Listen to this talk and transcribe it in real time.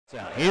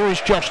Here is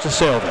Josh De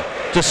Silva.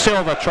 De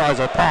Silva tries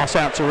a pass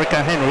out to Rico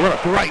Henry. What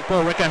a great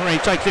ball. Rico Henry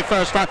takes it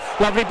first time.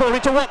 Lovely ball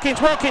into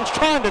Watkins. Watkins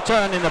trying to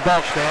turn in the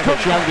box there, but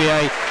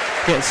Janvier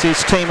gets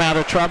his team out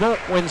of trouble,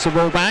 wins the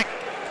ball back.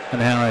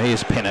 And now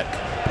here's Pinnock.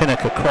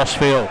 Pinnock across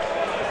field.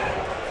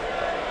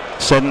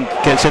 Seddon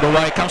gets it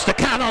away, comes to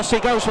Canos, he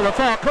goes for the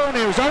far corner,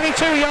 he was only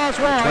 2 yards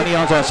wide. 20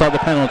 yards outside the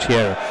penalty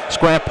area.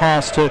 Square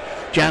pass to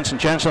Jansen.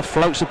 Jansen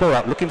floats the ball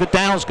up, looking for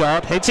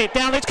Dalsgaard, heads it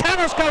down, it's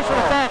Canos, goes for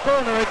the far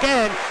corner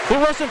again. It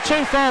wasn't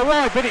too far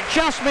wide, but it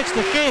just missed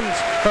the shins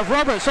of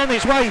Roberts on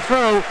his way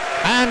through.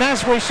 And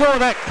as we saw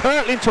that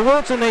hurtling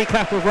towards the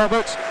kneecap of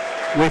Roberts,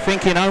 we're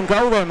thinking own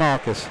goal there,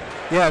 Marcus.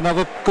 Yeah,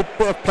 another good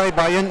bit of play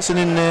by Jensen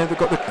in there. We've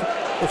got the,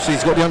 obviously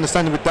he's got the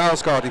understanding with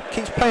Dalsgaard. He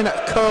keeps playing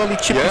that curly,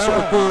 chippy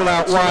sort of ball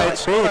out wide.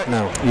 It's big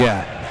now.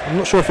 Yeah. I'm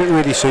not sure if it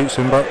really suits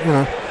him, but you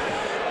know,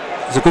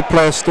 he's a good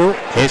player still.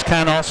 Here's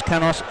Canos.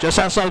 Canos just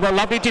outside the ball.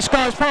 Lovely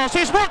disguised pass.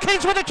 Here's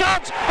Watkins with a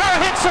chance.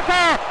 Oh, hits the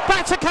bar.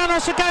 Back to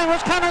Canos again.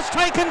 Was Canos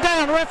taken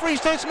down? The referee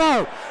says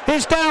no.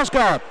 Here's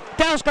Dalsgaard.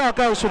 Dalsgaard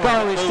goes for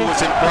goal. Ball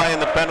was in play in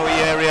the penalty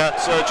area.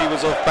 Sergi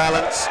was off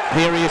balance.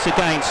 Here he is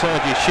again.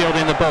 Sergi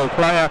shielding the ball.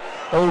 Player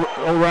all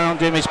round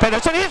him is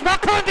Pedersen. Here's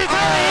Marcondes.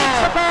 Oh, he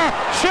hits the bar.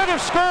 Should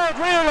have scored,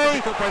 really.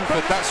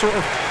 Brentford, that sort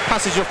of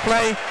passage of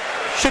play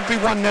should be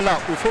 1-0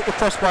 up. We've hit the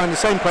crossbar in the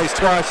same place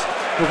twice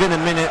within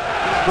a minute.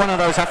 One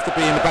of those have to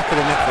be in the back of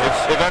the net for us.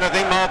 If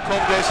anything,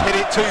 Marcondes hit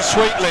it too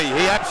sweetly.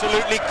 He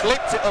absolutely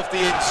clipped it off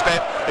the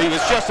instep. He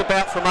was just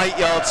about from 8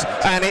 yards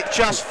and it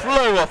just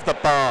flew off the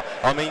bar.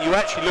 I mean, you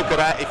actually look at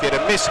that, if you'd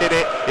have mishit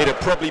it, it'd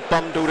have probably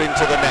bundled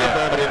into the net.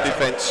 Birmingham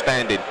defence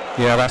standing.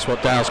 Yeah, that's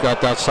what Dalsgaard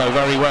does so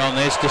very well. And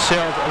there's De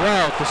Silva.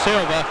 Well, De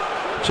Silva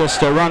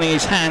just running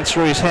his hands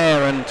through his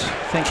hair and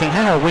thinking,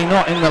 how are we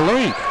not in the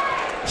league?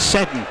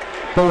 Seddon,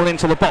 ball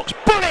into the box.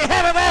 Bullet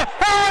header there.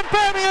 Oh, and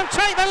Birmingham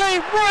take the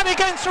lead right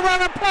against the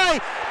run and play.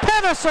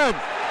 Pedersen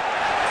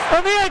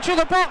on the edge of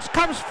the box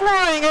comes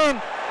flying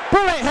in.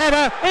 Bullet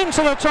header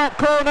into the top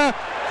corner.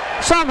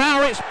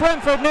 Somehow it's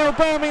Brentford 0,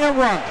 Birmingham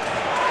 1.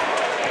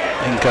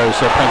 In goes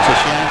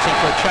Pontus Jansen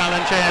for a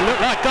challenge here. Looked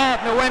like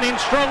Gardner went in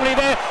strongly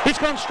there. He's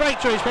gone straight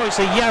to his voice,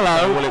 a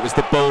yellow. Well, it was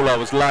the ball. I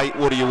was late.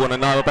 What do you want to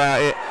know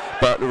about it?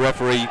 But the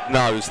referee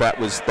knows that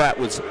was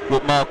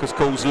what Marcus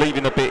calls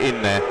leaving a bit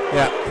in there.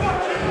 Yeah,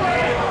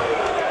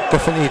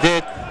 definitely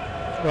did.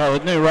 Well,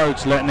 the New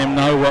Road's letting him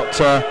know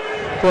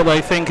what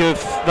they think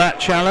of that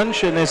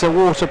challenge, and there's a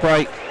water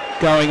break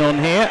going on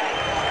here.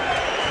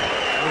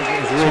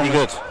 It was really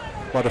good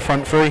by the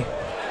front three.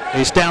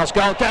 Here's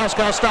Dalsgaard.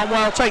 Dalsgaard's done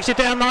well, takes it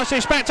down nicely.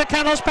 It's back to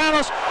Canos.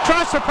 Panos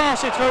tries to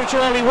pass it through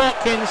to Ollie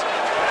Watkins.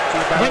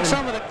 I think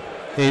some of the.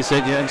 Here's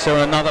and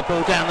so another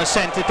ball down the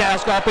centre.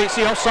 Dalsgaard beats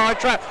the offside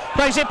trap,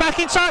 plays it back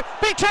inside.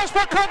 Big chance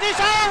for Marcondes.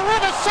 Oh,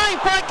 what a save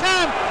by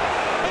Cam!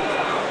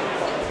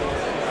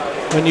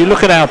 When you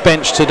look at our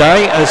bench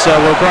today, as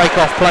we'll break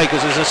off play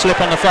because there's a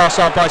slip on the far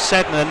side by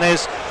Seddon, and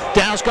there's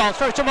Dalsgaard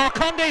through to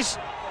Marcondes,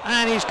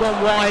 and he's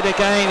gone wide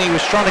again. He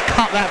was trying to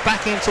cut that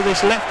back into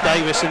this left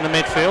Davis in the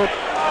midfield.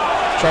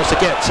 Tries to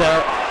get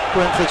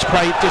Brentford's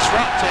play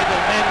disrupted,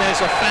 and then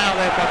there's a foul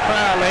there by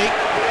Crowley,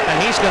 and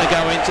he's going to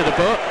go into the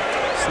book.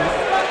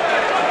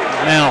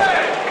 Now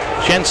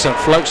Jensen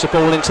floats the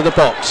ball into the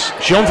box.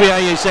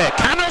 Janvier is there.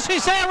 Canos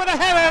is there with a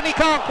header, and he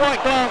can't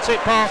quite glance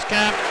it past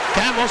Cam.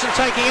 Cam wasn't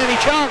taking any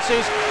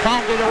chances,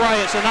 palmed it away.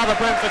 It's another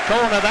Brentford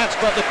corner. That's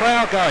got the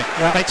crowd going.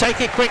 Yeah. They take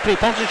it quickly.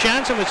 Pontus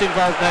Jansen was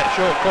involved in that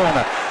short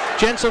corner.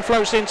 Jensen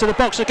floats into the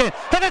box again.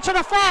 Header to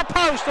the far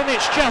post, and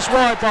it's just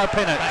wide by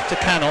Pinnock. Back to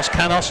Canos.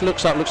 Canos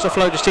looks to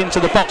float it into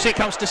the box. Here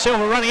comes De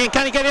Silva running in.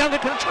 Can he get it under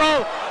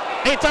control?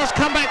 It does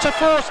come back to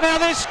force. Now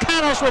there's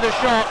Canos with a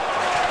shot.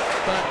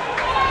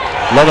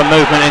 A lot of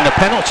movement in the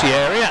penalty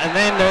area, and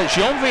then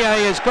Janvier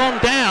has gone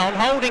down,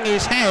 holding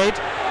his head.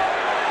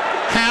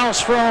 House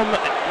from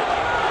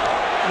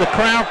the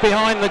crowd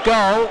behind the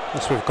goal.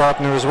 That's with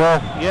Gardner as well.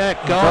 Yeah,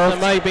 Gardner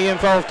may be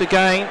involved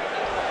again.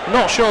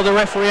 Not sure the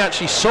referee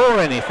actually saw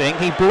anything.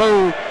 He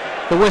blew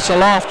the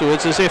whistle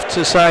afterwards as if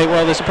to say,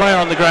 well, there's a player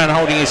on the ground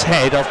holding his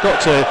head. I've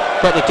got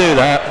to do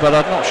that, but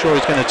I'm not sure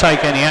he's going to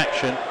take any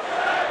action.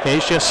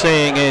 He's just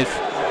seeing if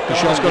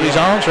he's got his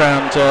arms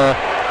around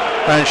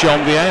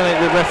Janvier. I think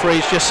the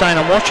referee's just saying,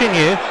 I'm watching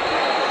you.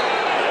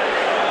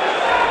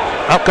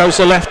 Up goes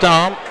the left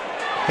arm.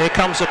 Here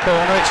comes the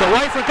corner. It's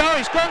away for a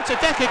goal. He's gone to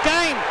deck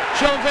again,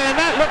 Janvier, and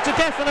that looked a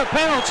definite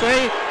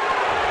penalty.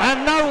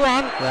 And no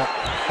one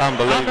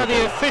under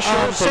the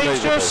officials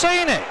seems to have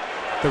seen it.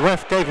 The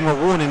ref gave him a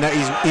warning that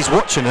he's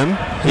watching him.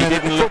 He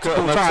didn't look at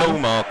him at all,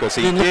 Marcus.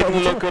 He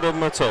didn't look at him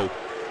at all.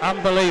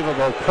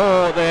 Unbelievable.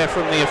 Poor there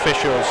from the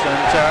officials.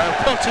 And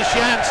Pontus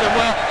Jansen,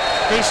 well,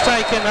 he's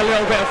taken a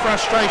little bit of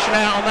frustration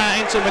out on that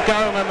into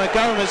Magoma.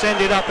 Magoma's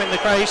ended up in the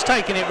crowd. He's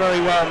taken it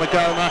very well,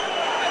 Magoma.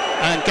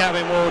 And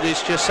Gavin Ward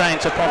is just saying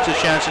to Pontus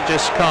Jansen,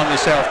 just calm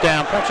yourself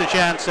down. Pontus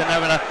Jansen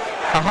having a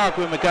hug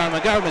with Magoma.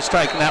 Magoma's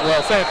taken that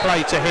well. Fair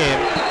play to him.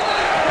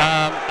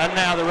 And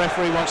now the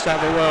referee wants to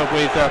have a word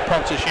with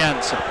Pontus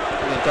Jansen.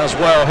 He does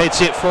well,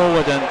 heads it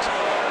forward, and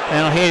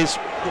now here's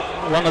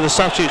one of the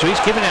substitutes. He's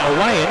giving it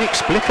away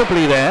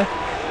inexplicably there.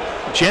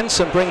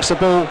 Jensen brings the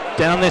ball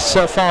down this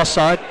far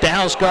side.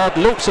 Dalsgaard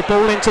looks the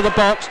ball into the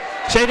box.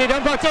 Shaded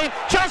on by Dean.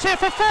 Chance here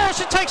for Force.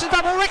 It takes a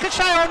double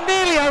ricochet on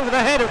nearly over the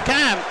head of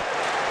Cam.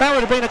 That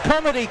would have been a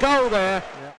comedy goal there.